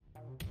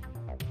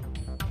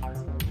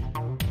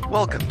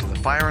Welcome to the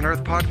Fire and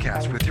Earth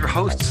podcast with your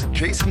hosts,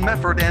 Jason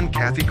Mefford and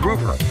Kathy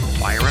Gruber.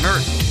 Fire and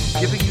Earth,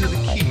 giving you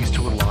the keys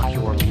to unlock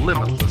your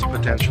limitless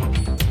potential.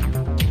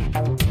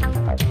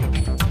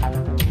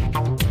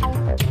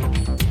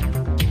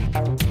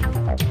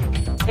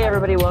 Hey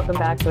everybody, welcome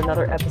back to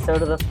another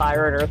episode of the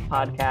Fire and Earth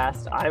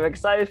podcast. I'm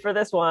excited for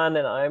this one,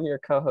 and I'm your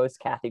co-host,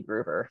 Kathy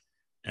Gruber.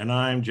 And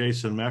I'm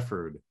Jason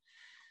Mefford.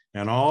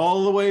 And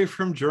all the way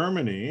from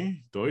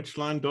Germany,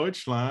 Deutschland,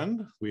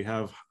 we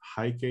have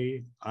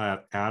Heike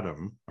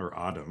Adam,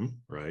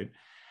 right?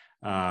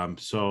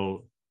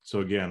 So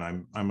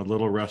again, I'm a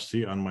little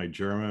rusty on my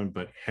German,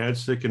 but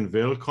herzlichen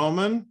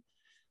willkommen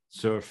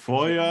zur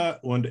Feuer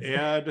und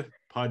Erd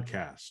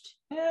podcast.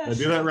 Yes. Did I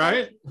do that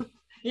right?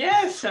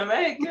 Yes,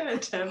 very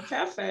good.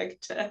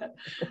 Perfect.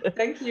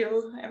 Thank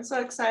you. I'm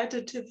so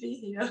excited to be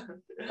here.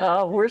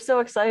 We're so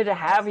excited to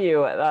have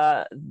you.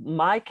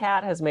 My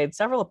cat has made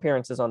several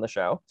appearances on the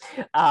show,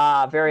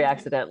 very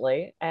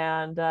accidentally.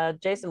 And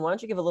Jason, why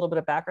don't you give a little bit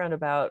of background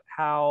about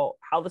how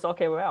this all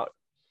came about?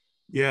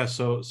 Yeah,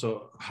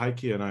 so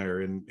Heike and I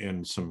are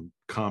in some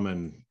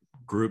common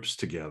groups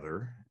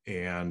together,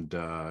 and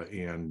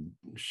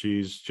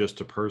she's just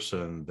a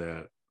person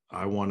that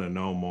I want to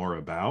know more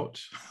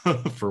about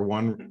for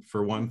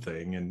one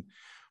thing, and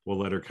we'll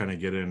let her kind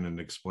of get in and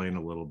explain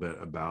a little bit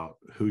about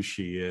who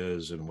she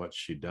is and what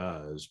she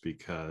does,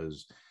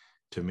 because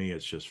to me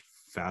it's just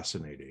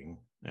fascinating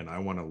and I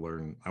want to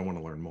learn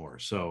more.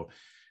 So,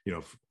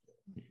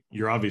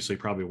 you're obviously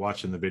probably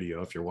watching the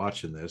video if you're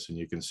watching this, and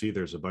you can see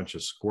there's a bunch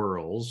of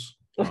squirrels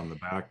on the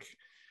back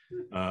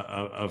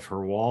of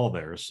her wall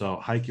there. So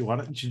Heike, why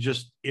don't you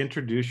just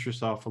introduce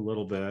yourself a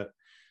little bit?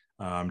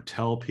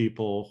 Tell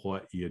people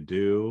what you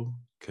do,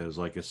 because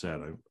like I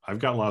said, I've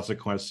got lots of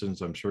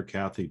questions. I'm sure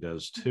Kathy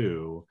does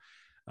too,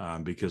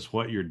 because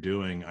what you're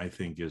doing, I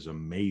think, is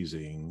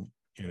amazing.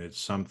 And it's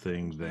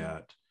something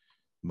that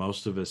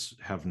most of us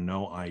have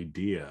no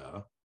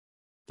idea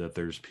that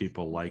there's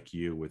people like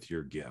you with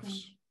your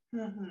gifts.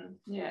 Mm-hmm.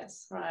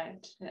 Yes,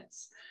 right.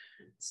 Yes.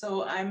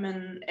 So I'm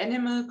an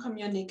animal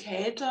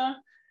communicator.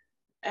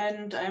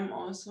 And I'm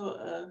also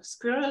a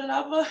squirrel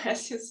lover,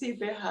 as you see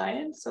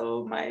behind.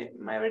 So my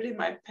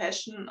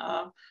passion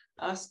are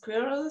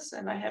squirrels,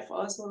 and I have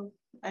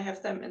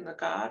them in the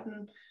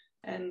garden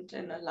and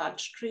in a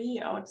large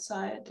tree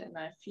outside, and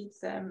I feed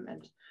them,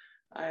 and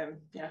I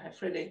have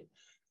really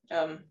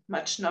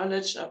much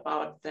knowledge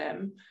about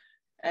them,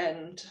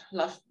 and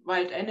love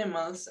wild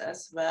animals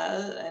as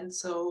well. And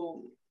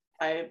so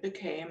I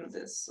became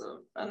this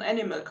an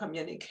animal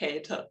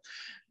communicator,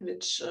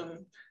 which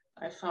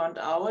I found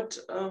out,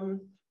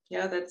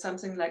 that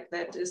something like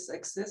that is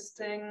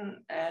existing,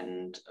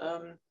 and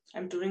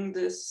I'm doing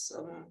this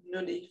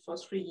nearly for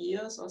 3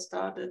 years. I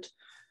started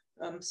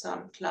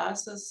some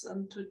classes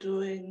to do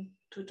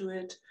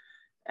it,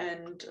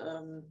 and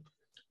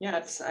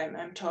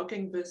I'm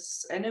talking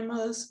with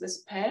animals,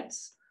 with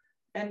pets,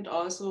 and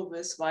also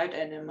with wild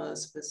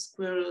animals, with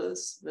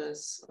squirrels,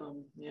 with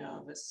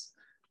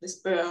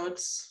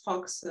birds,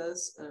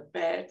 foxes,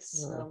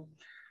 bats. Wow.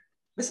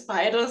 With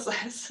spiders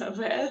as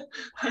well.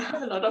 I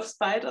have a lot of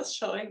spiders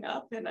showing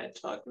up and I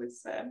talk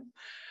with them.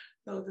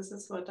 So this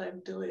is what I'm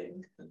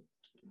doing.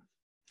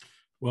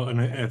 Well, and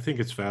I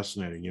think it's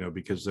fascinating,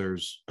 because there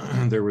was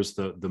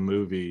the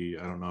movie,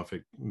 I don't know if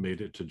it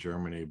made it to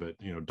Germany, but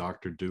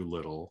Dr.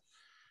 Dolittle,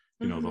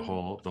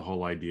 Mm-hmm. the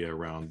whole idea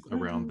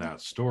around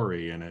that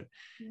story, and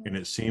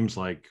it seems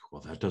like,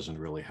 well, that doesn't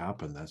really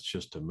happen. That's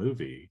just a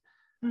movie.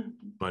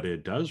 Mm-hmm. But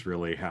it does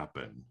really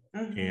happen.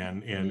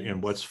 Mm-hmm.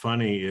 And what's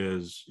funny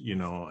is,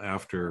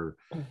 after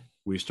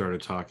we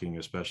started talking,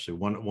 especially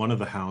one of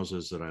the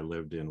houses that I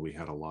lived in, we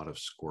had a lot of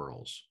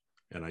squirrels,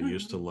 and I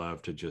used to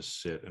love to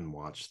just sit and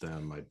watch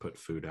them. I'd put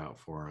food out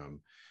for them.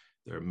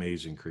 They're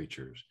amazing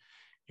creatures.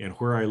 And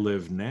where I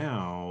live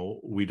now,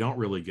 we don't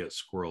really get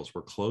squirrels.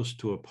 We're close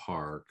to a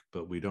park,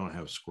 but we don't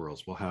have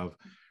squirrels. We'll have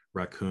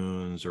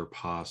raccoons or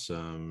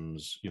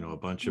possums, a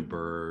bunch of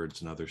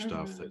birds and other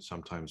stuff that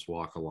sometimes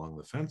walk along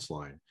the fence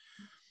line.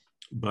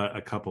 But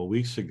a couple of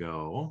weeks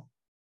ago,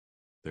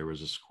 there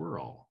was a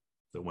squirrel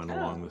that went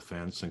along the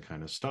fence and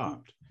kind of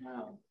stopped.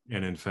 Wow.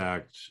 And in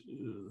fact,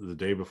 the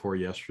day before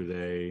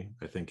yesterday,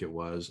 I think it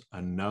was,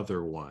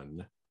 another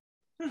one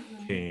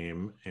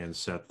came and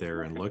sat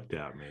there and looked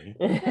at me.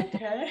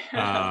 Okay.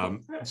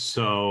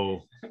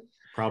 So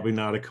probably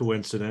not a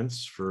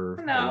coincidence for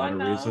a lot of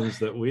reasons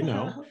that we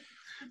know.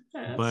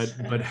 Yes.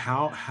 But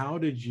how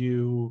did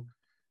you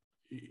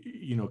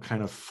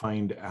kind of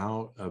find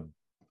out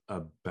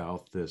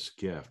about this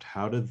gift?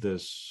 How did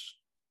this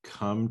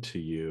come to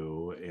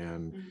you,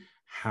 and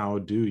how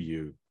do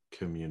you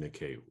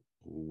communicate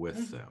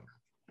with them?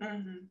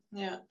 Mm-hmm.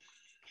 Yeah,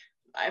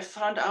 I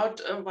found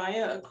out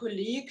via a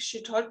colleague.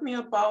 She told me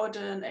about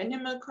an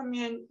animal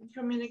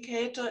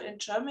communicator in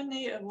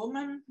Germany, a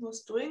woman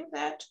who's doing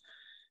that.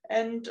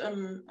 And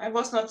I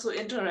was not so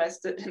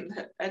interested in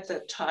that at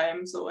that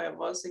time. So I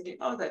was thinking,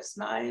 oh, that's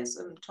nice.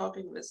 I'm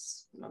talking with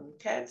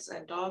cats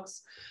and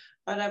dogs.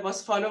 But I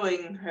was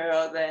following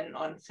her then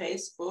on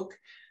Facebook.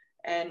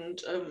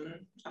 And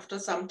after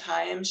some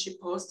time, she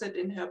posted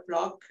in her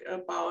blog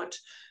about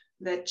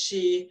that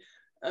she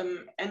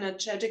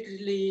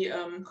energetically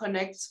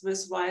connects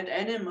with wild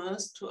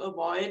animals to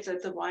avoid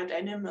that the wild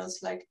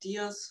animals like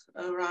deers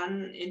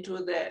run into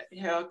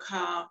her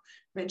car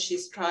when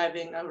she's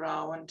driving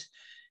around.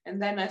 And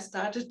then I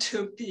started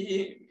to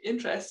be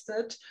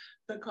interested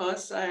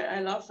because I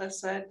love,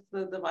 as I said,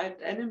 the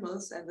wild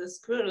animals and the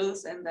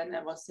squirrels. And then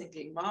I was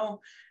thinking,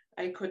 wow,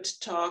 I could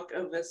talk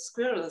with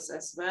squirrels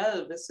as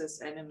well with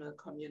this animal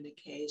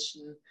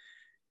communication.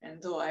 And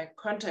though I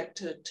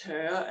contacted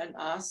her and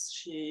asked,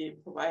 she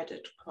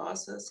provided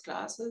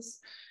classes,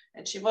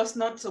 and she was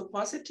not so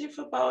positive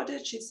about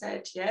it. She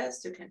said,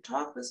 yes, you can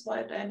talk with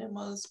wild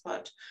animals,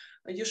 but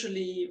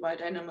usually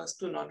wild animals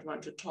do not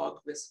want to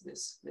talk with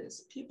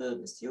people,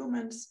 with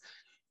humans.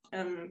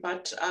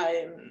 But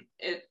I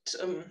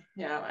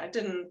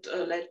didn't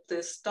let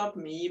this stop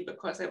me,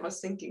 because I was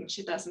thinking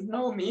she doesn't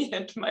know me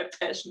and my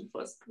passion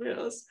for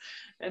squirrels.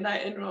 And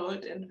I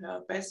enrolled in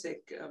her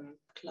basic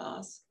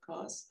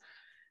course.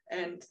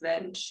 And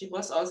then she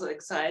was also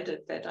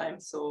excited that I'm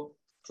so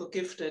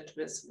gifted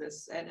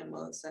with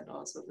animals and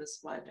also with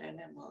wild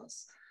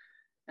animals.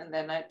 And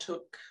then I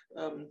took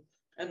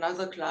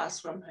another class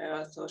from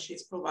her. So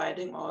she's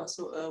providing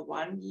also a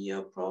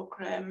 1-year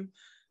program,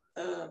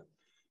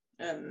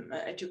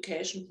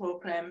 education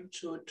program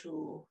to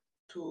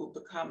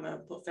become a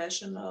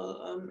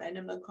professional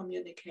animal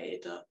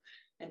communicator.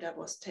 And I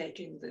was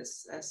taking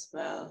this as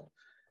well,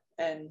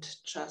 and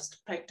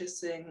just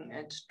practicing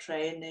and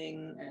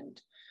training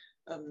and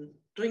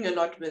doing a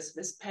lot with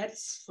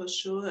pets for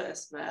sure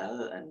as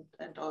well,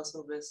 and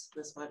also with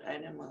wild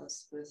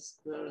animals, with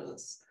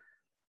squirrels.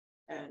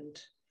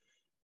 And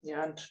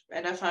yeah,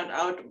 and I found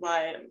out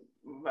while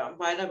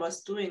I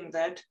was doing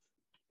that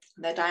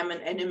I'm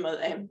an animal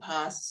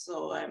empath.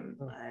 So I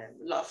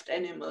loved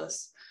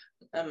animals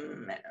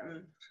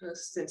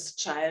since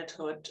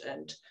childhood,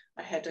 and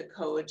I had a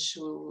coach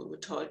who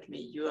told me,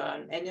 you are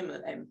an animal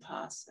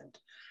empath, and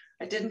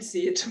I didn't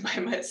see it by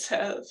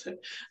myself.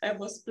 I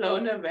was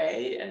blown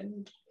away,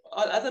 and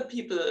all other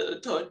people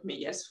told me,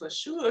 yes, for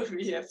sure,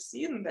 we have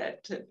seen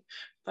that,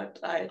 but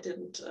I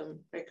didn't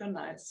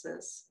recognize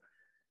this.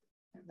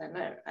 And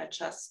then I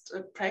just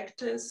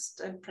practiced,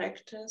 and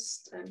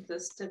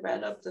this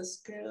developed the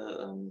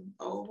skill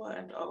over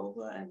and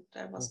over, and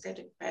I was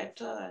getting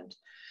better. And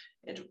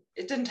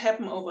it didn't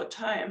happen over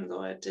time,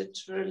 though. I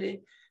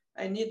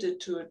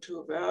needed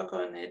to work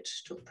on it,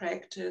 to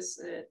practice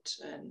it,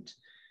 and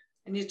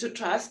I need to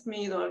trust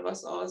me, though it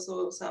was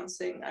also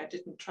something I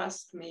didn't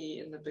trust me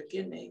in the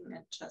beginning. I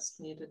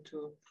just needed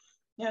to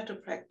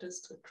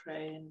practice, to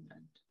train,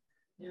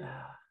 and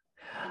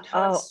and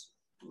how it's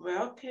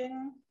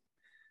working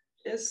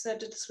is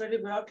that it's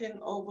really working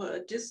over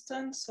a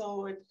distance.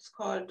 So it's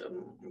called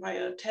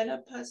via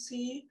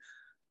telepathy,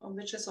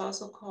 which is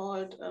also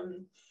called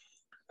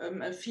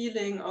a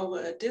feeling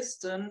over a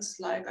distance.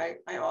 Like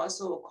I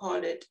also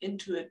call it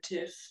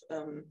intuitive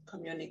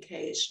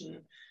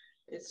communication.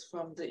 It's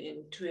from the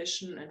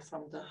intuition and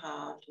from the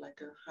heart, like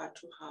a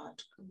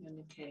heart-to-heart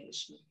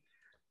communication.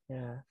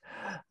 Yeah.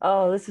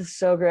 Oh, this is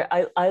so great.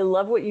 I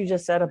love what you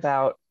just said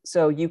about,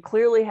 so you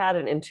clearly had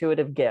an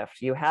intuitive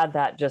gift. You had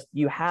that,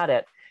 you had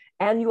it.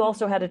 And you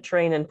also had to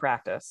train and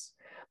practice.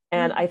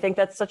 And I think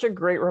that's such a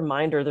great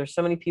reminder. There's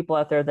so many people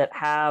out there that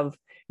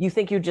you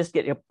think you just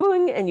get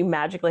boing and you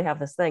magically have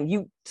this thing.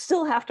 You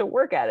still have to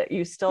work at it.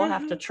 You still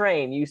have to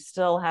train. You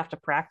still have to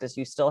practice.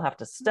 You still have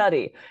to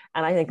study.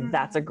 And I think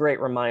that's a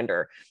great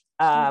reminder.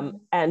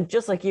 And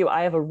just like you,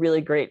 I have a really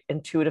great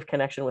intuitive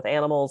connection with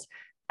animals.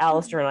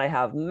 Alistair and I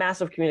have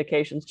massive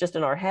communications just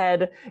in our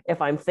head.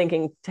 If I'm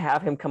thinking to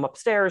have him come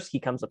upstairs, he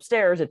comes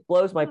upstairs. It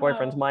blows my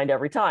boyfriend's mind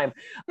every time.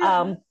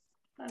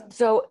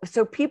 So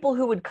people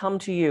who would come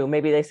to you,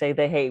 maybe they say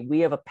hey, we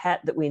have a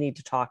pet that we need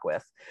to talk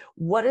with.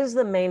 What is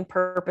the main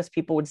purpose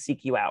people would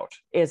seek you out?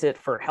 Is it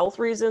for health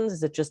reasons?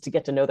 Is it just to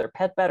get to know their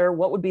pet better?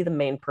 What would be the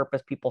main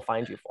purpose people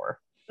find you for?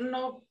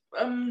 No,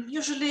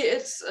 usually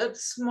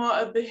it's more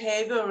a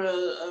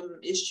behavioral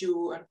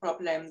issue and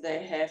problem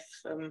they have.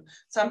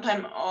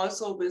 Sometimes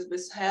also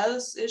with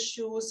health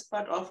issues,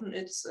 but often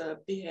it's a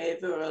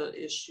behavioral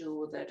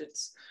issue, that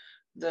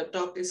the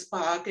dog is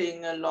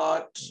barking a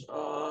lot,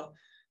 or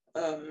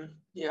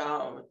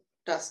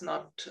does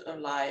not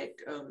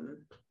like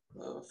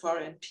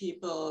foreign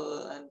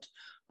people,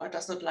 or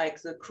does not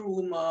like the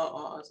groomer,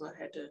 or also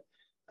had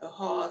a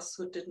horse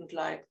who didn't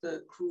like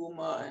the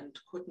groomer and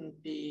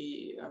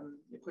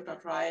you could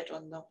not ride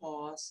on the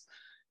horse.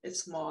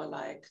 It's more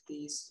like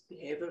these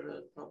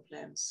behavioral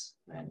problems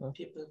when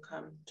people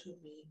come to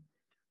me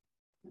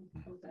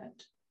for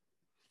that.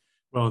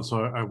 Well, and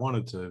so I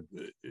wanted to,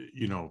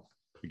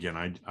 again,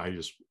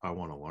 I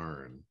want to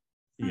learn,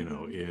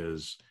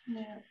 is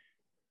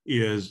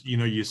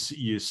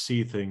you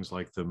see things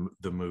like the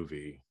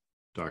movie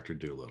Dr.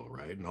 Dolittle,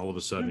 right? And all of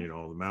a sudden,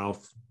 the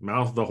mouth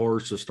of the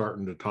horse is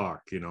starting to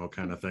talk,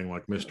 kind of thing,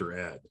 like Mr.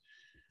 Ed.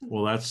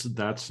 Well,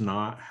 that's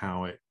not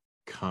how it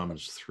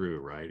comes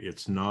through, right?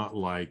 It's not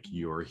like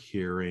you're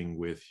hearing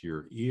with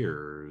your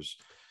ears.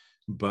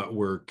 but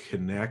we're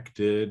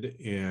connected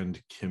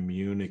and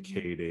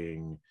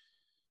communicating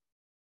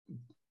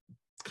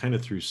kind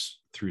of through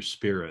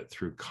spirit,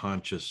 through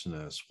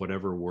consciousness,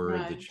 whatever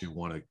word that you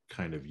want to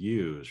kind of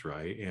use,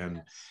 right?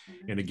 And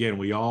again,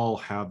 we all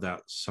have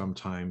that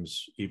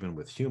sometimes, even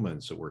with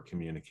humans that we're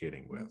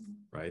communicating with,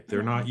 right?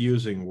 They're not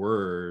using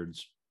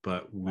words,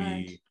 but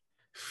we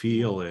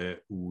feel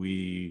it,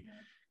 we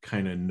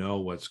kind of know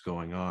what's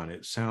going on.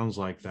 It sounds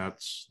like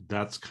that's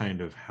kind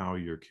of how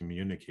you're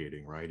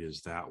communicating, right?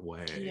 Is that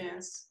way?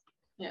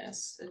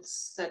 Yes,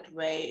 it's that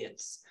way.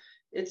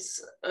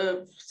 It's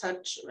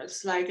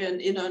like an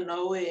inner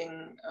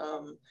knowing.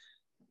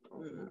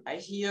 I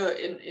hear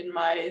in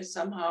my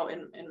somehow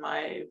in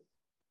my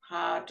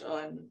heart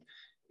or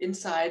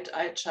inside,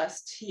 I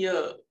just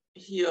hear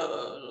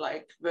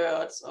like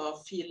words or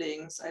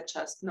feelings. I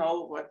just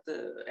know what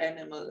the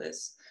animal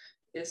is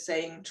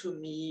saying to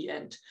me,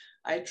 and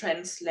I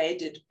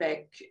translate it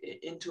back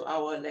into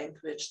our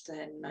language.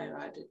 Then I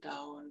write it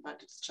down, but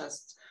it's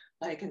just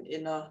like an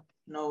inner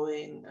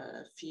knowing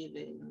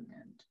feeling,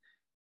 and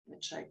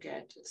which I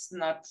get. It's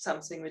not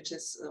something which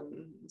is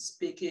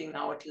speaking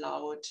out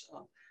loud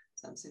or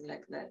something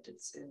like that.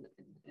 It's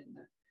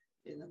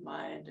in the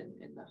mind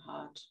and in the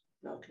heart,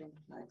 working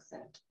like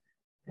that.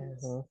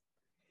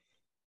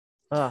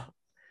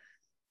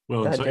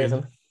 Well, ahead, so,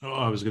 Jason.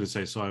 I was going to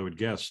say, so I would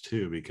guess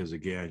too, because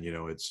again,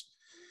 it's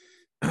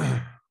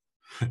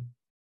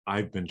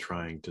I've been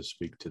trying to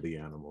speak to the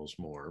animals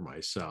more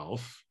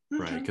myself,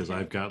 right? Because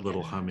I've got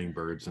little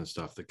hummingbirds and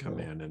stuff that come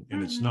in,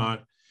 and it's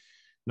not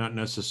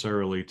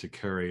necessarily to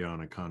carry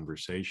on a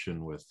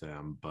conversation with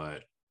them,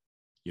 but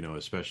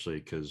especially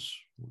because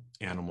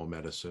animal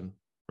medicine,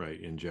 right,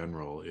 in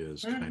general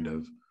is kind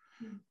of,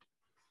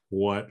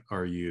 what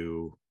are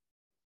you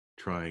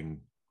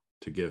trying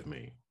to give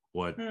me?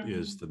 What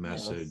is the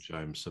message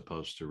I'm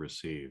supposed to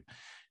receive?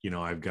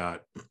 I've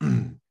got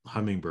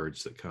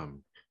hummingbirds that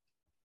come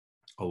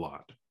a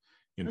lot.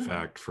 In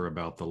fact, for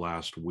about the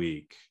last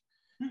week,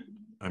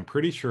 I'm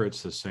pretty sure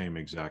it's the same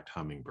exact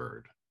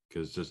hummingbird,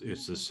 because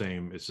it's the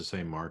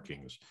same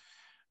markings,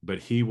 but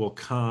he will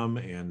come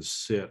and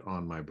sit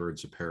on my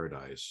birds of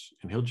paradise,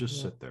 and he'll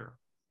just sit there.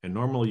 And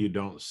normally you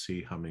don't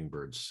see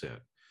hummingbirds sit,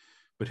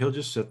 but he'll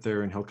just sit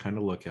there and he'll kind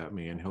of look at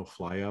me, and he'll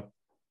fly up,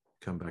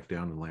 come back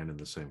down, and land in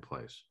the same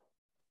place.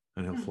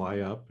 And he'll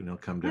fly up and he'll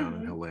come down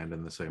and he'll land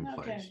in the same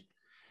place.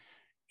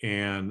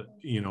 And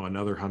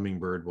another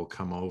hummingbird will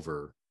come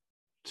over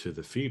to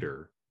the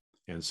feeder,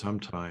 and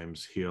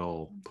sometimes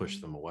he'll push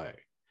them away.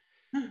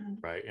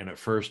 Right. And at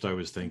first I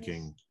was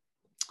thinking,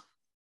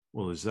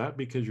 well, is that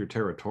because you're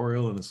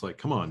territorial? And it's like,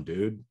 come on,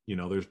 dude,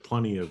 there's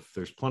plenty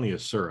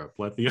of syrup.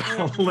 Let the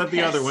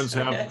other ones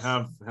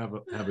have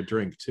a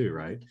drink too,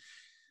 right?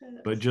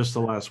 But just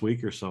the last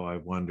week or so,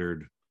 I've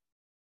wondered,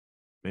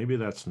 maybe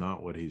that's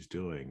not what he's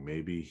doing.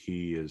 Maybe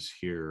he is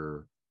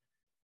here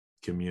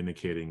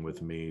communicating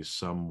with me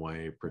some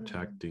way,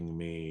 protecting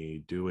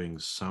me, doing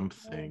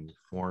something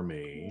for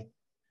me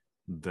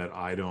that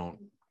I don't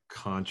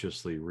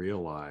consciously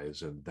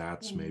realize, and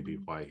that's maybe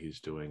why he's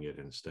doing it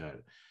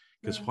instead.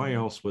 Because why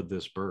else would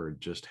this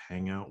bird just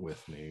hang out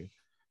with me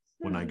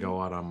when I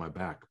go out on my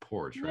back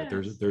porch, right?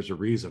 There's a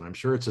reason. I'm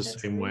sure it's the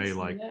same way,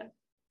 like,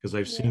 because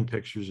I've seen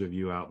pictures of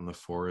you out in the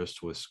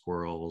forest with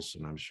squirrels,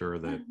 and I'm sure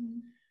that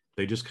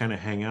they just kind of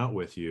hang out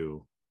with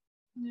you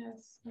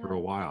for a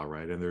while,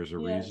 right? And there's a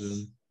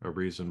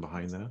reason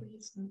behind that.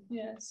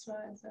 Yes,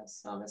 right.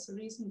 There's always a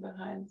reason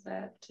behind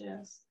that.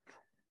 Yes.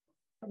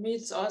 For me,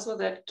 it's also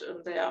that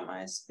they are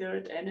my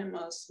spirit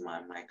animals,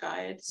 my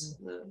guides.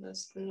 The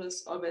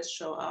spirits always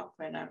show up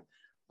when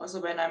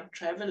I'm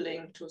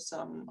traveling to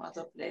some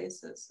other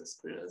places. The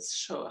spirits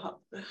show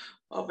up,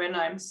 or when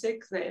I'm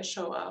sick, they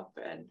show up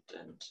and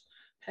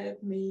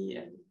help me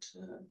and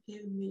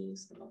heal me.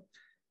 So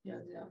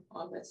they're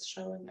always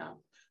showing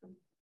up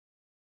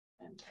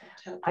and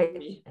helping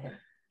me.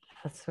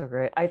 That's so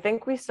great. I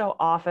think we so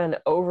often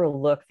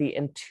overlook the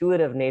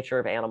intuitive nature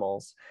of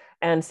animals.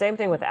 And same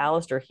thing with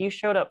Alistair. He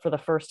showed up for the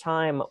first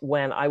time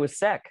when I was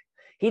sick.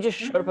 He just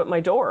showed up at my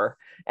door,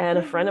 and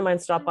a friend of mine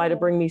stopped by to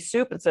bring me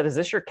soup and said, "Is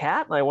this your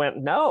cat?" And I went,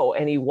 "No."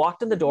 And he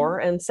walked in the door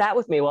and sat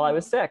with me while I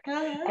was sick.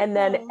 And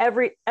then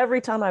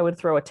every time I would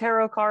throw a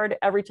tarot card,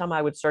 every time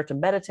I would start to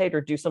meditate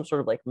or do some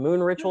sort of like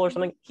moon ritual or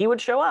something, he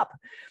would show up.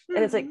 And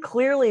it's like,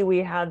 clearly we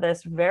had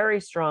this very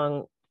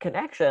strong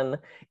connection.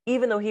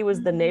 Even though he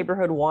was the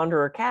neighborhood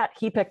wanderer cat,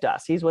 he picked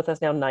us. He's with us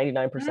now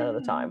 99% of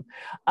the time.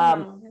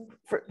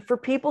 For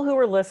people who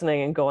are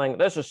listening and going,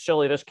 "This is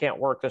silly, this can't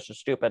work, this is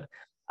stupid,"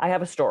 I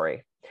have a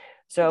story.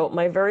 So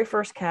my very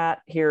first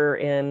cat here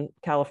in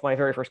California, my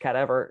very first cat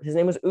ever, his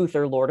name was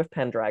Uther, Lord of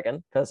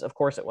Pendragon, because of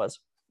course it was.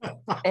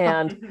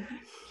 And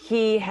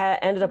he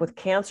ended up with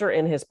cancer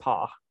in his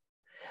paw.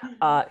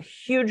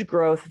 Huge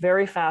growth,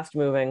 very fast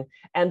moving.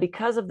 And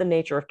because of the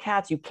nature of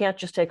cats, you can't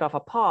just take off a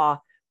paw.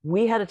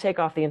 We had to take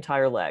off the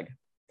entire leg.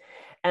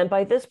 And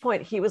by this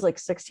point, he was like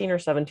 16 or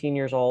 17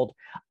 years old.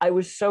 I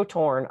was so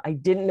torn. I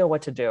didn't know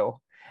what to do.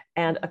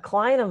 And a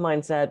client of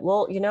mine said,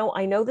 "Well,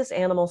 I know this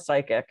animal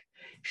psychic.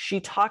 She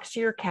talks to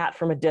your cat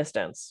from a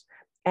distance.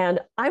 And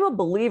I'm a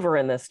believer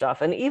in this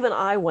stuff. And even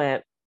I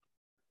went,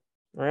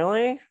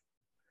 really?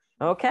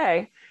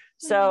 Okay.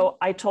 So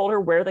I told her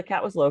where the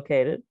cat was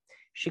located.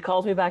 She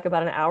calls me back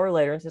about an hour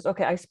later and says,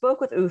 okay, I spoke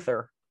with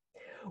Uther,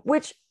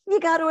 which you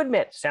got to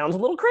admit sounds a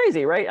little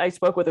crazy, right? I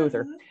spoke with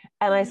Uther.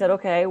 And I said,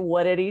 okay,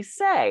 what did he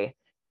say?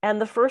 And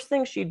the first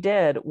thing she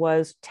did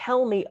was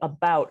tell me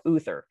about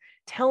Uther.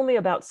 Tell me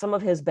about some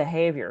of his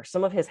behavior,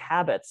 some of his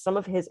habits, some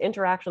of his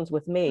interactions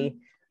with me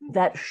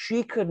that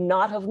she could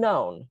not have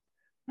known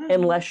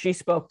unless she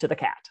spoke to the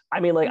cat. I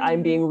mean, like,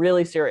 I'm being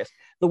really serious.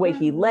 The way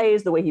he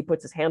lays, the way he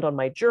puts his hand on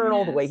my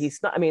journal, the way he's,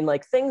 I mean,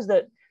 like things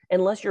that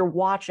unless you're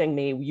watching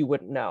me, you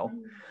wouldn't know.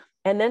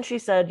 And then she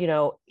said, you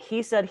know,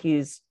 he said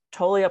he's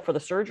totally up for the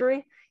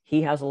surgery.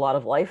 He has a lot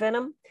of life in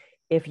him.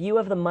 If you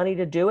have the money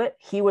to do it,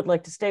 he would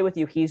like to stay with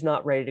you. He's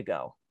not ready to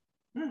go.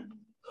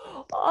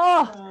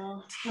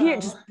 Oh, tear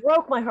just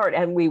broke my heart.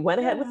 And we went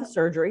ahead with the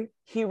surgery.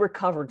 He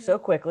recovered so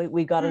quickly.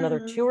 We got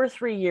another 2 or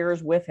 3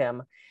 years with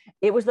him.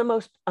 It was the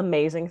most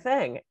amazing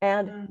thing.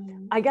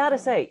 And I got to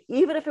say,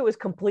 even if it was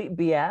complete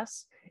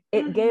BS,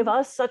 it gave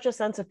us such a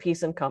sense of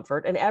peace and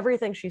comfort. And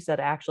everything she said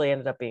actually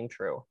ended up being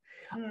true.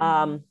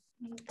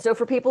 So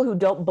for people who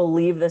don't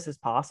believe this is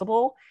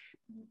possible,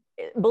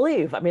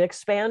 believe, I mean,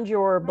 expand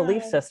your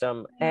belief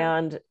system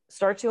and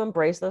start to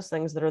embrace those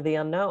things that are the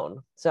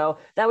unknown. So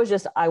that was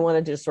just, I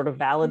wanted to just sort of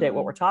validate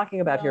what we're talking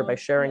about here by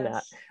sharing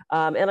that.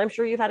 And I'm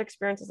sure you've had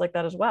experiences like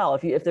that as well.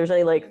 If there's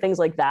any like things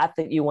like that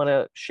you want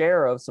to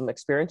share of some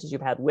experiences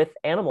you've had with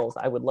animals,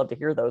 I would love to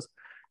hear those.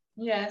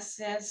 Yes.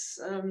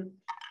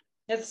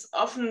 It's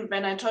often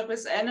when I talk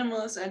with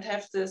animals and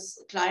have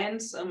this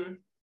clients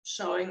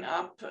showing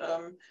up,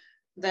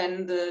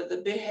 then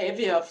the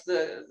behavior of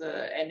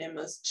the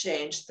animals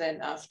change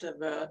then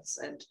afterwards,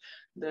 and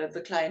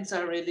the clients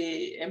are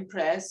really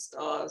impressed.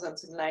 Or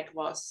something like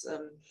was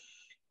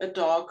a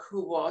dog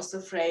who was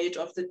afraid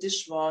of the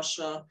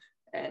dishwasher,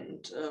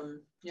 and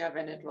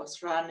when it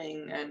was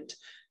running, and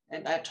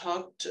I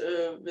talked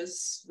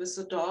with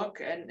the dog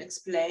and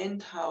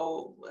explained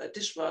how a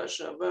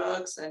dishwasher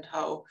works and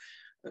how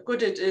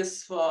good it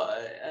is for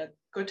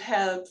good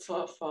help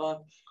for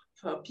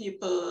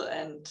people,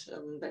 and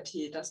that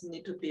he doesn't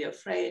need to be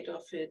afraid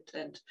of it.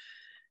 And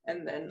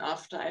then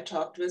after I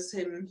talked with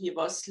him, he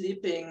was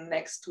sleeping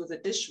next to the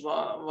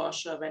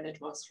dishwasher when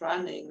it was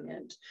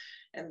running,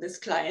 and this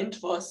client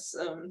was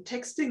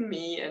texting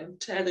me and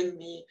telling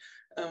me,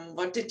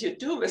 what did you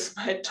do with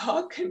my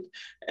dog? And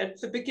at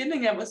the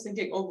beginning I was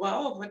thinking, oh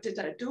wow, what did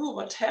I do?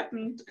 What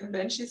happened? And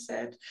then she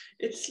said,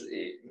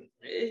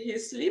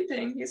 he's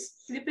sleeping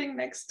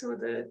next to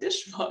the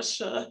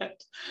dishwasher.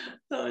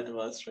 So it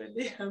was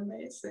really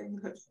amazing.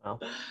 Wow.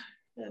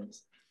 And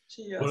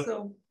she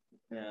also,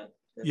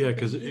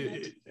 because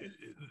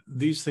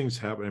these things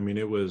happen. I mean,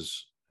 it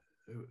was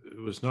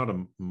not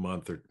a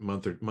month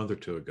or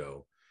two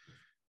ago.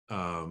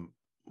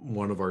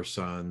 One of our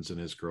sons and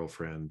his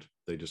girlfriend,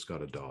 they just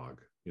got a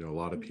dog. You know, a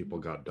lot of people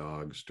got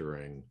dogs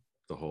during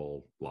the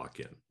whole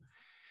lock-in.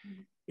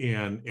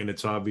 And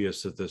it's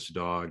obvious that this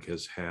dog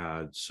has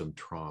had some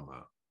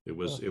trauma. It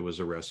was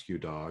a rescue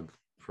dog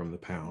from the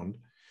pound.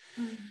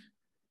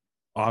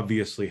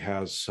 Obviously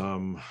has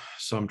some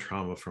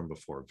trauma from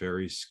before.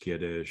 Very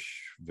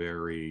skittish,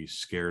 very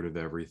scared of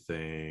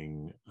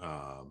everything,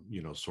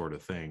 sort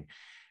of thing.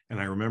 And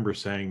I remember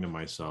saying to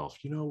myself,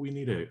 we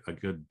need a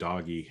good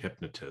doggy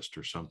hypnotist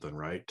or something,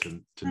 right,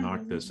 to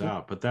knock this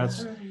out. But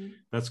that's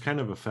kind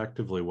of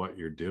effectively what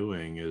you're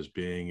doing, is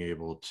being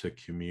able to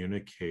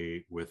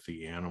communicate with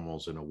the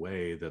animals in a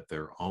way that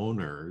their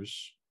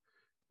owners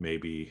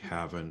maybe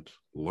haven't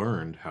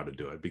learned how to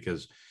do it.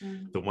 Because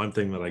the one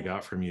thing that I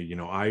got from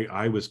you,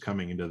 I was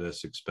coming into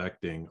this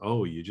expecting,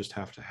 oh, you just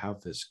have to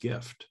have this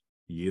gift.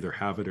 You either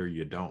have it or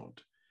you don't.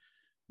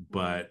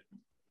 But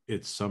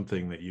it's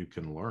something that you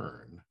can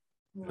learn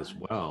as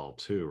well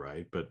too,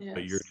 right? But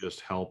you're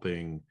just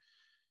helping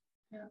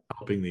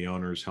the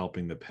owners,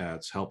 helping the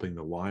pets, helping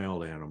the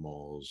wild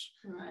animals,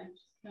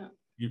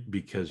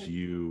 because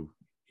you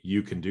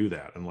can do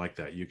that. And like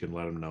that, you can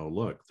let them know,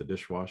 look, the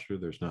dishwasher,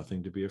 there's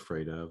nothing to be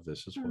afraid of.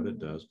 This is what it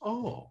does.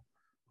 Oh,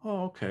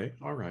 okay,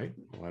 all right,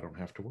 well, I don't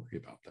have to worry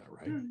about that,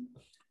 right?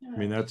 I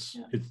mean, that's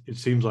it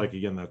seems like,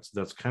 again,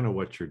 that's kind of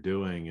what you're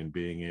doing, and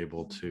being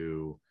able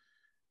to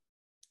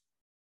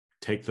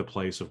take the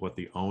place of what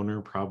the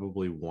owner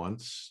probably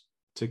wants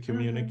to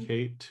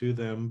communicate to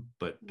them,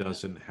 but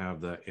doesn't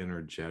have that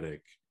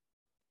energetic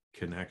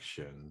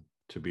connection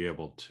to be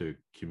able to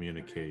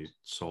communicate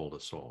soul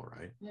to soul,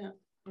 right? Yeah,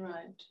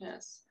 right,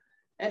 yes.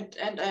 And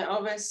I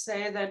always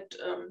say that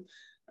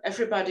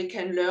everybody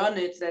can learn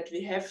it, that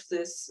we have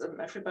this,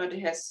 everybody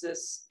has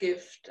this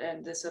gift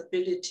and this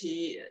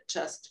ability,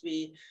 just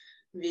we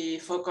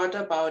forgot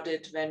about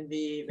it when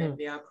we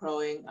are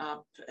growing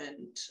up,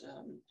 and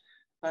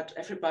but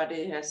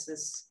everybody has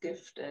this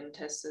gift and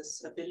has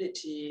this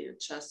ability. It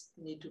just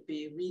need to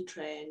be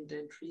retrained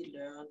and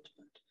relearned.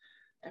 But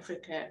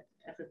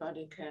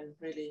everybody can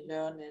really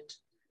learn it.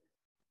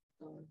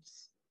 So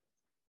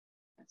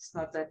it's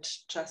not that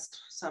just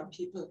some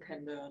people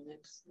can learn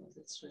it. So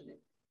it's really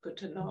good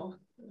to know.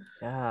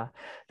 Yeah,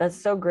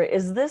 that's so great.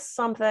 Is this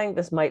something,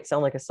 this might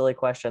sound like a silly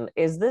question,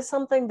 is this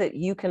something that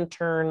you can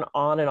turn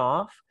on and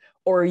off?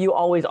 Or are you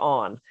always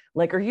on?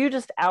 Like, are you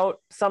just out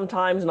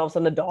sometimes and all of a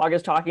sudden the dog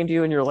is talking to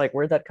you and you're like,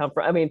 where'd that come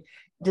from? I mean,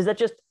 does that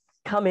just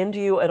come into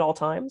you at all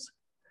times?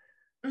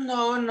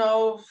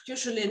 No,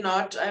 usually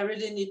not. I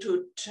really need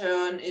to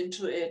turn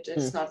into it.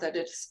 It's not that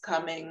it's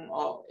coming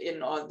or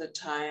in all the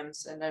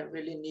times, and I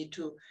really need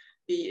to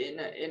be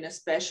in a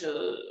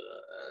special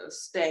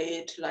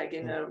state, like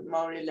in a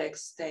more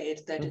relaxed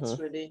state, that it's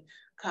really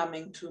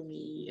coming to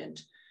me. And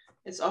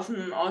it's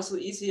often also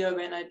easier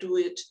when I do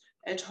it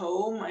at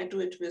home. I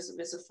do it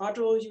with a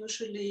photo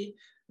usually,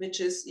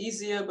 which is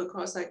easier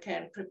because I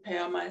can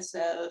prepare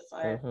myself.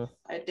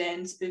 I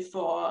dance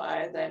before,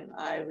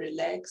 I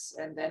relax,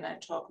 and then I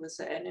talk with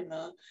the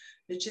animal,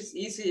 which is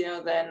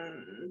easier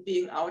than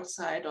being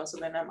outside. Also,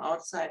 when I'm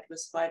outside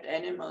with wild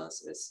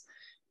animals,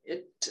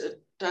 it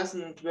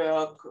doesn't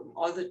work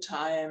all the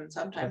time.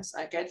 Sometimes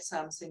I get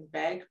something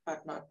back,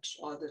 but not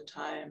all the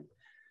time.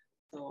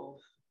 So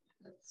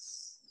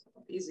it's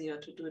easier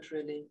to do it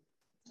really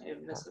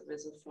with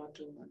a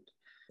photo.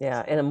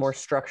 Yeah, in a more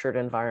structured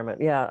environment.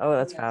 Yeah. Oh,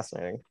 that's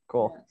fascinating.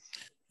 Cool. Yes.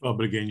 Well,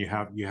 but again, you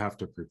have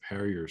to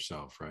prepare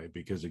yourself, right?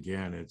 Because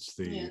again, it's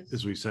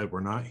as we said,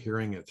 we're not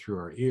hearing it through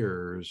our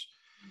ears.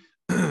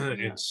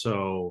 And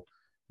so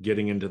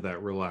getting into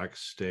that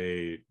relaxed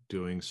state,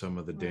 doing some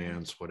of the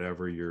dance,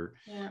 whatever you're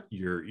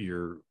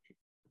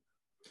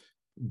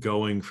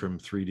going from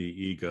 3D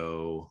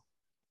ego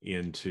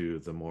into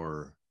the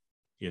more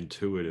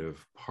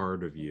intuitive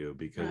part of you,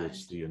 because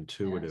it's the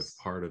intuitive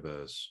part of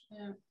us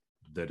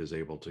that is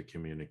able to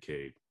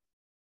communicate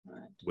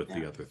with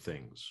the other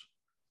things.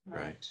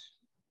 Right.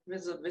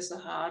 With the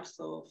heart.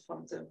 So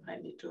I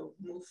need to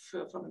move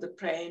from the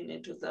brain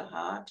into the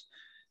heart,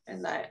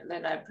 and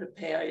then I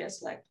prepare.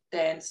 Yes, like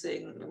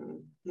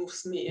dancing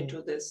moves me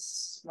into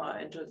this,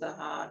 into the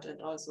heart,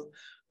 and also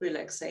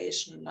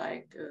relaxation,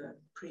 like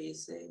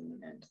breathing,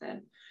 and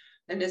then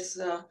it's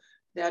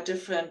there are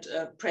different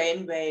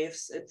brain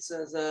waves. It's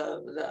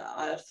the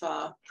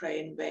alpha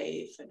brain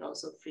wave and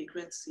also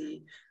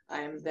frequency.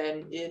 I'm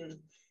then in,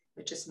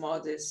 which is more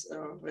this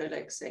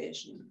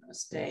relaxation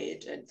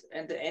state,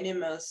 and the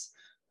animals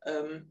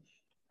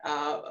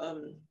are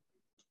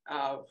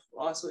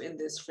also in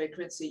this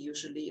frequency,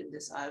 usually in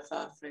this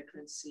alpha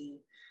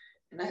frequency.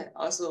 And I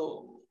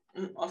also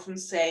often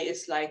say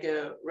it's like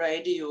a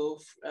radio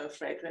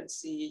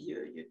frequency.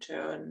 You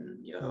turn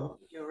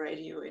your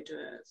radio into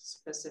a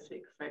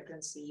specific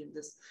frequency, and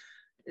this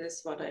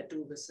is what I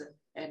do with the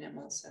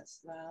animals as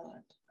well.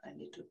 And I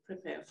need to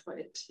prepare for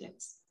it.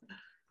 Yes.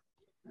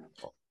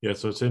 Yeah,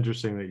 so it's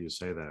interesting that you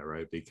say that,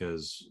 right?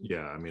 Because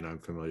I mean, I'm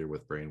familiar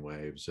with brain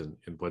waves, and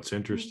what's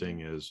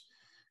interesting is,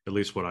 at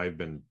least what I've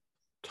been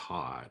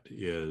taught,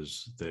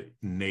 is that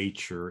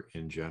nature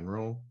in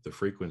general, the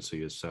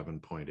frequency is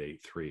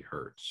 7.83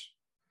 hertz,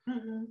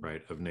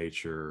 right? Of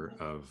nature,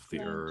 of the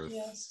earth,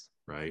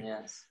 right?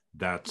 Yes.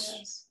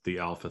 That's the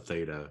alpha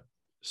theta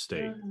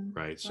state,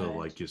 right? So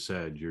like you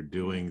said, you're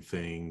doing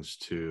things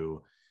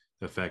to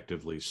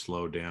effectively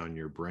slow down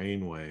your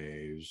brain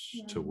waves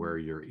to where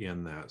you're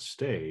in that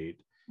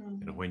state.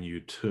 And when you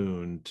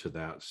tune to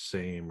that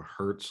same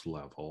hertz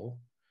level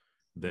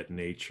that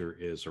nature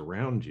is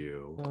around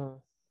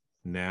you,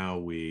 now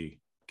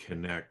we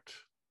connect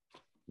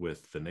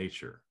with the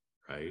nature,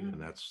 right? And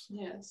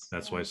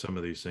that's why some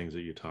of these things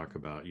that you talk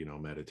about,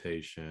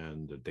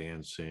 meditation, the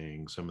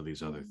dancing, some of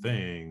these other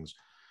things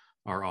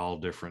are all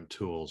different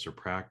tools or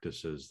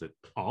practices that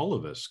all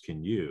of us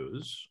can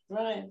use,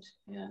 right?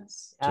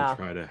 Yes. To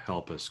try to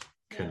help us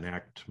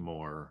connect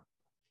more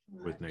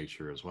with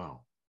nature as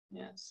well.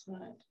 Yes,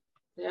 right.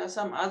 There are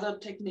some other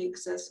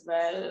techniques as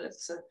well.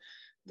 It's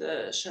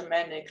the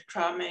shamanic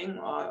drumming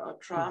or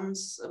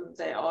drums.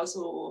 They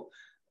also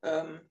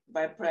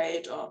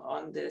vibrate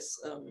on this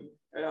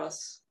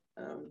earth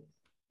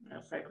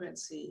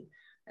frequency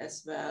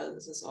as well.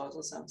 This is also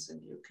something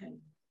you can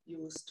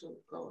use to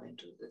go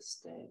into this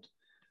state.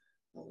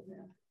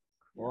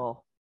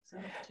 Cool.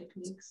 Some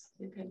techniques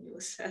you can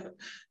use.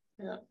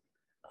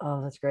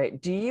 Oh, that's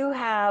great. Do you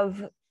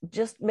have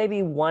just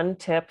maybe one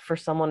tip for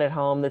someone at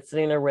home that's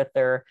sitting there with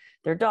their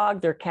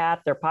dog, their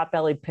cat, their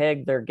pot-bellied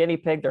pig, their guinea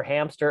pig, their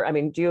hamster? I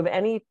mean, do you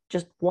have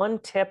just one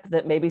tip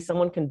that maybe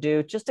someone can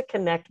do just to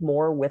connect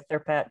more with their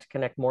pet, to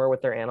connect more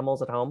with their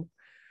animals at home?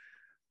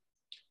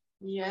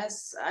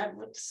 Yes, I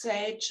would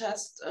say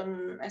just,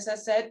 as I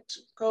said,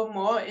 go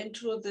more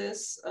into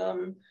this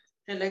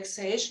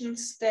relaxation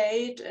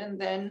state,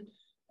 and then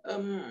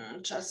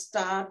just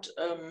start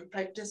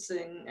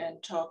practicing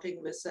and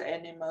talking with the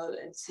animal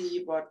and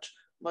see what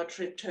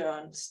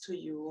returns to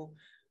you.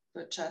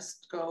 But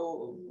just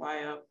go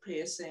via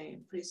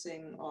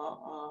breathing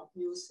or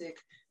music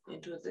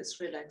into this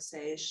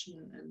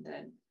relaxation, and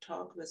then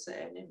talk with the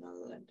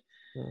animal and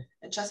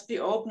just be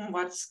open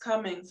what's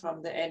coming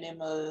from the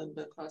animal,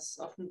 because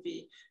often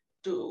we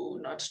do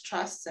not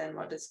trust then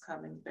what is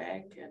coming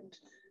back, and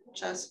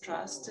just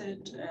trust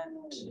it,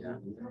 and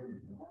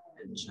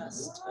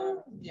just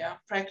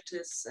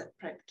practice and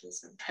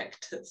practice and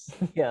practice.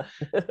 Yeah.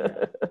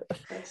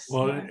 That's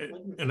Well,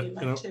 wouldn't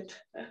be my tip.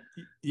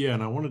 Yeah,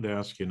 and I wanted to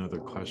ask you another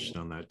question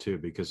on that too,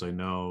 because I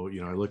know,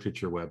 I looked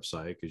at your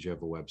website, because you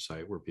have a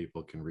website where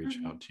people can reach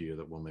out to you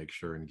that we'll make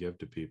sure and give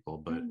to people.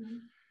 But,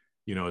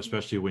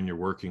 especially when you're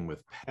working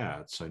with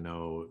pets, I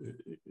know,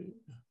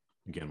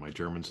 again, my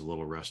German's a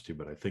little rusty,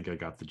 but I think I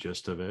got the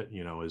gist of it,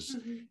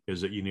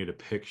 is that you need a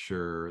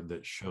picture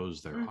that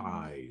shows their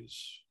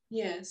eyes.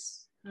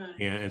 Yes.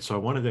 Right. And so I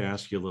wanted to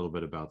ask you a little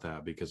bit about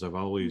that, because I've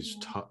always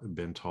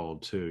been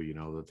told too,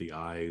 that the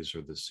eyes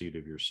are the seat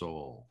of your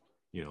soul,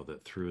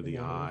 that through the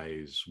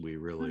eyes, we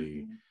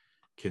really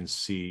can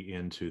see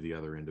into the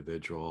other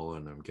individual.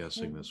 And I'm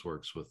guessing this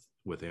works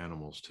with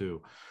animals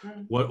too.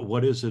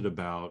 What is it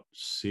about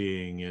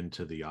seeing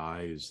into the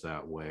eyes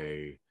that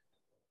way?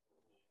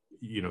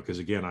 Because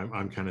again,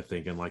 I'm kind of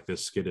thinking like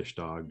this skittish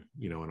dog,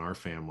 in our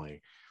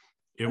family,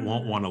 it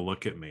won't want to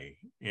look at me.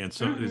 And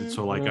so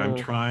like I'm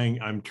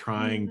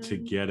trying to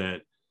get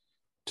it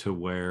to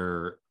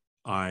where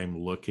I'm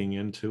looking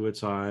into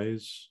its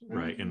eyes,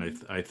 right? And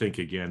I think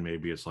again,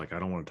 maybe it's like, I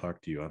don't want to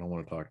talk to you. I don't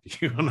want to talk to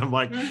you. And I'm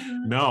like,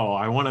 no,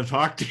 I want to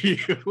talk to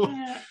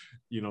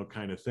you,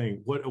 kind of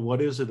thing.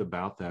 What is it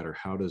about that, or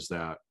how does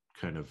that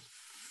kind of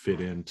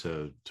fit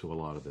into a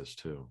lot of this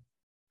too?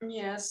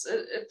 Yes,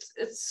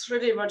 it's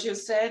really what you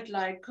said,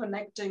 like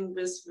connecting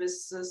with the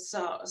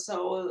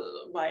soul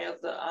via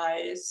the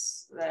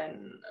eyes,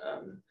 then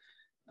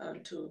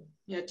to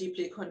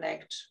deeply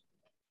connect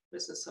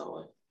with the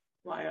soul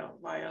via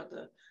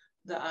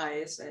the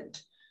eyes,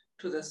 and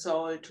to the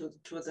soul, to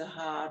the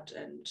heart,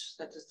 and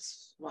that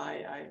is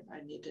why I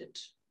needed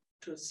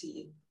to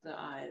see the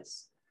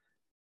eyes.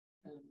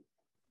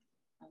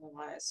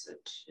 Otherwise,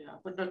 it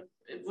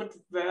would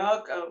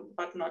work,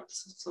 but not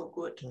so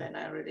good when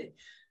I really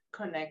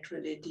connect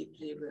really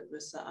deeply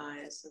with the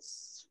eyes.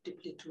 It's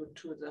deeply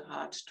to the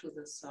heart, to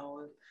the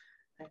soul.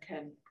 I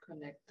can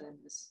connect them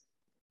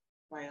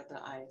via the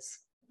eyes.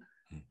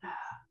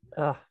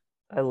 Oh,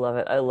 I love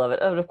it. I love it.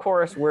 And of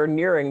course, we're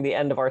nearing the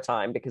end of our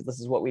time, because this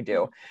is what we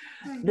do.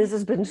 This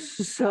has been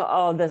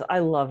I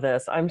love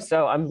this.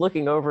 I'm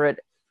looking over at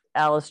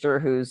Alistair,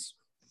 who's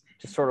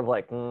just sort of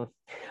like, so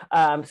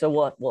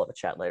we'll have a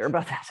chat later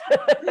about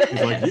that.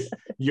 He's like,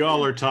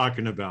 y'all are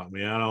talking about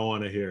me. I don't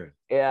want to hear it.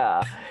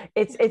 Yeah,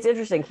 it's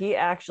interesting. He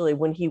actually,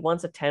 when he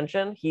wants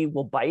attention, he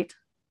will bite.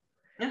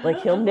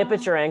 Like he'll nip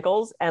at your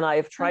ankles. And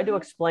I've tried to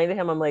explain to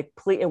him, I'm like,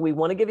 please, we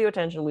want to give you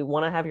attention. We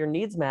want to have your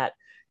needs met.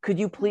 Could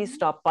you please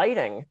stop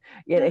biting?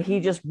 He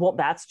just,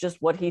 that's just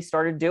what he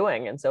started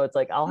doing. And so it's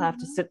like, I'll have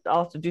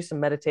to do some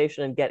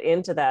meditation and get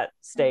into that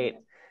state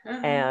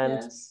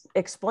and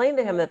explain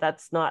to him that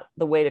that's not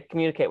the way to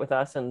communicate with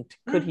us. And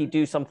could he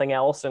do something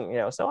else?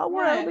 And, so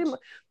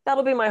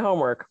that'll be my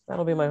homework.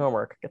 That'll be my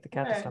homework. Get the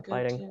cat to stop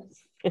biting.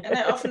 Yes. And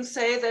I often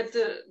say that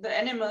the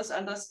animals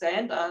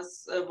understand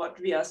us, what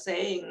we are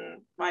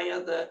saying via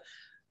the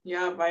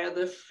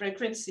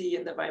frequency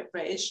and the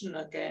vibration.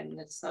 Again,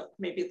 it's not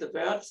maybe the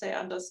words they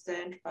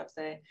understand, but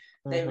they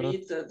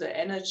read the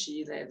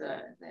energy. They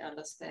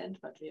understand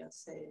what we are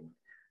saying.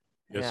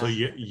 Yeah. So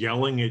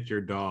yelling at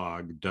your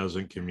dog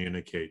doesn't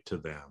communicate to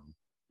them.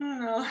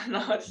 No,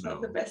 it's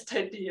not the best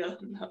idea.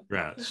 No.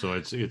 Right. So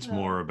it's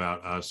more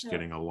about us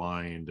getting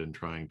aligned and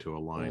trying to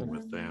align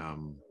with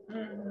them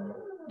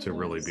to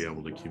really be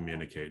able to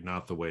communicate,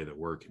 not the way that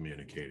we're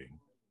communicating.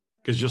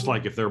 Because just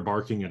like if they're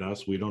barking at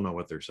us, we don't know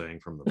what they're saying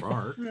from the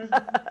bark.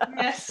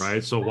 Yes.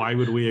 Right. So why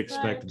would we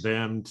expect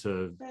them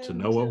to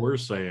know what we're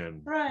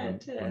saying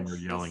when we're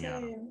yelling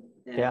at them?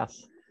 Yes.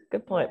 Yeah.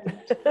 Good point.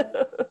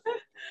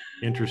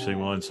 Interesting.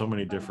 Well, in so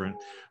many different,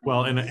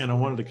 and I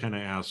wanted to kind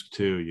of ask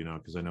too,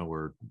 because I know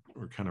we're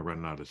kind of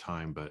running out of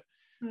time, but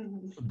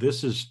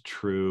this is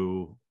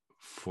true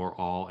for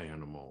all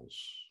animals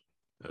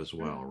as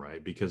well,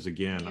 right? Because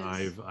again,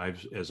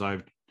 as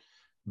I've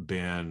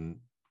been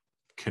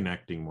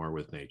connecting more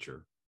with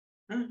nature,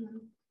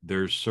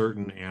 there's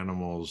certain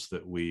animals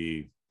that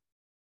we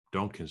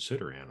don't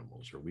consider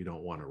animals, or we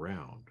don't want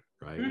around,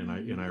 right?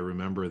 And I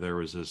remember there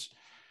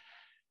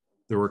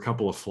were a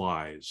couple of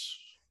flies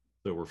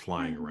that were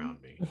flying around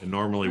me, and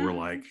normally we're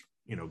like,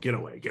 get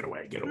away, get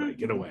away, get away,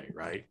 get away,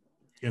 right?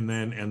 And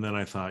then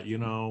I thought,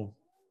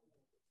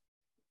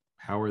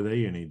 how are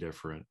they any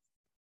different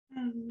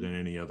than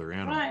any other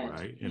animal,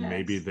 right? And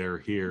maybe they're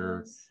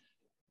here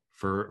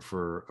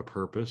for a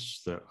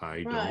purpose that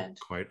I don't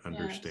quite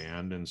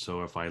understand. And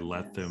so if I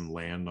let them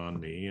land on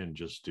me and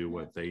just do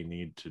what they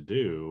need to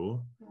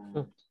do,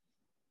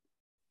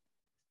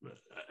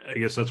 I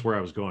guess that's where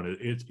I was going.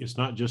 It's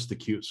not just the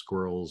cute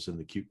squirrels and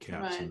the cute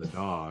cats and the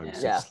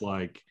dogs. It's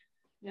like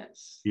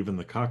even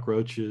the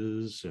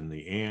cockroaches and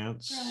the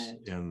ants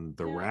and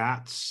the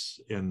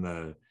rats and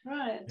the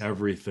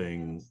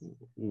everything.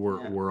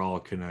 We're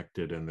all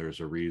connected, and there's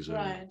a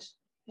reason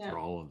for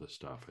all of this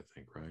stuff, I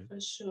think, right? For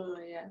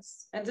sure,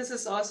 yes. And this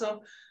is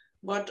also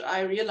what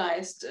I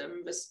realized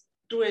with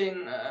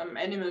doing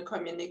animal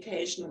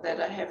communication, that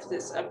I have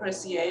this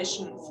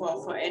appreciation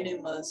for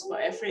animals, for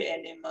every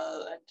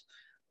animal, and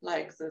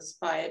like the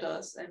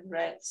spiders and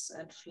rats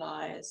and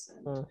flies,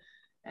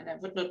 and I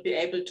would not be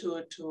able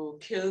to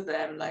kill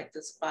them like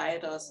the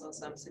spiders or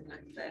something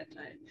like that.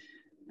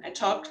 I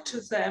talk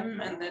to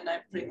them, and then I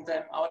bring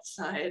them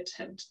outside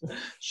and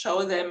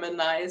show them a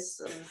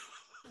nice,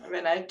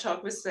 when I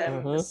talk with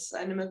them with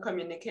animal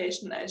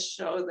communication, I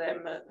show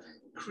them a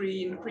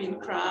green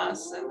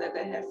grass, and that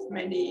they have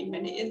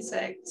many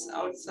insects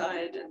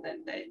outside, and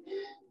then they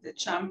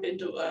jump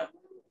into a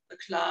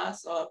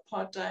glass or a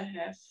pot I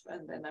have,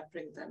 and then I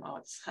bring them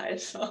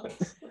outside. So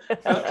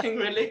it's working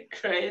really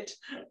great.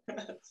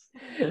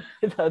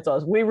 That's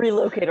awesome. We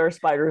relocate our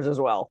spiders as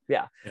well.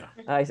 Yeah.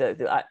 I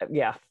said,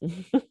 yeah.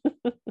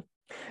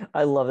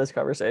 I love this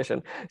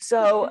conversation.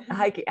 So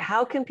Heike,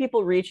 how can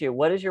people reach you?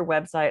 What is your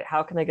website?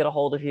 How can they get a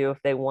hold of you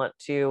if they want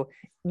to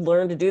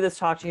learn to do this,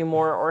 talk to you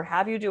more, or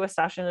have you do a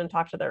session and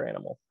talk to their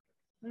animal?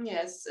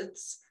 Yes,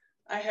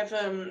 I have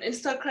an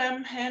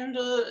Instagram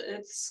handle.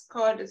 It's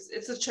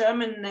a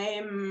German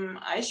name,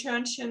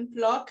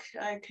 Eichhörnchenblog.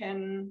 I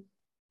can,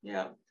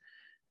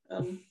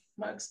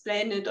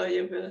 explain it, or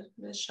you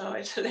will show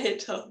it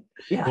later.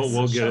 Yes.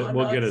 We'll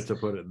get it to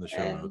put it in the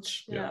show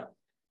notes. Yeah,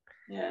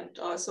 and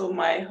also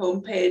my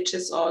homepage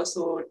is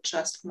also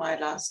just my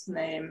last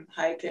name,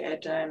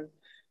 heikeadam.de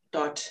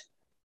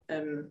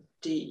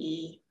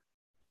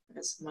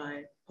is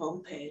my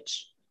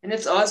homepage. And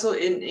it's also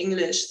in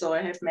English, so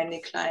I have many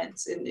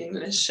clients in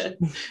English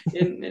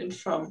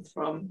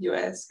from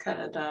US,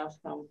 Canada,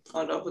 from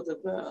all over the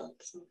world.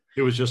 So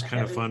it was just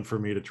kind of fun for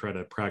me to try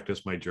to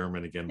practice my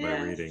German again by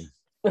reading.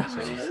 So.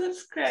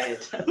 That's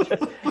great.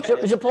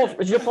 Je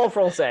parle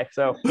français,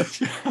 so.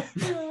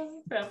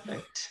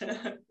 Perfect.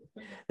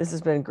 This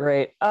has been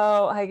great.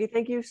 Oh, Heike,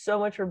 thank you so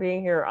much for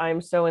being here.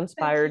 I'm so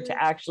inspired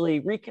to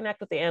actually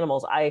reconnect with the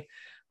animals. I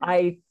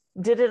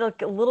did it a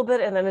little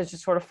bit, and then it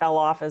just sort of fell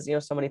off, as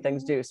so many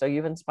things do. So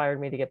you've inspired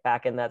me to get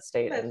back in that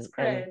state and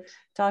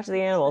talk to the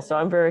animals. So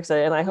I'm very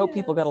excited, and I hope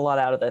people got a lot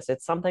out of this.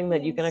 It's something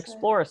that you can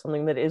explore,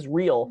 something that is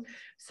real.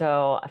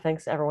 So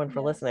thanks everyone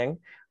for listening.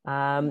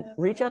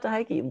 Reach out to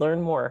Heike,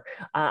 learn more.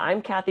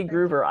 I'm Kathy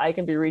Gruver. I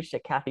can be reached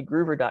at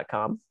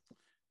kathygruver.com.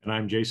 And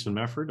I'm Jason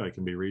Mefford. I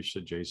can be reached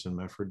at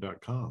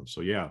jasonmefford.com.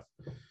 So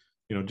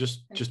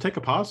just take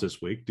a pause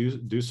this week.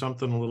 Do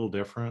something a little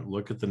different.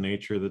 Look at the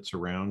nature that's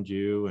around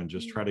you and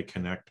just try to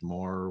connect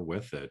more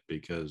with it,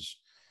 because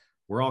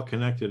we're all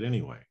connected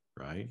anyway,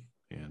 right?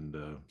 And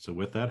so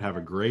with that, have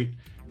a great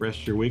rest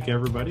of your week,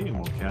 everybody, and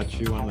we'll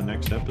catch you on the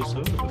next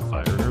episode of the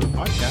Fire and Earth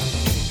Podcast.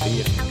 See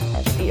ya.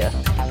 See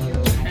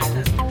ya.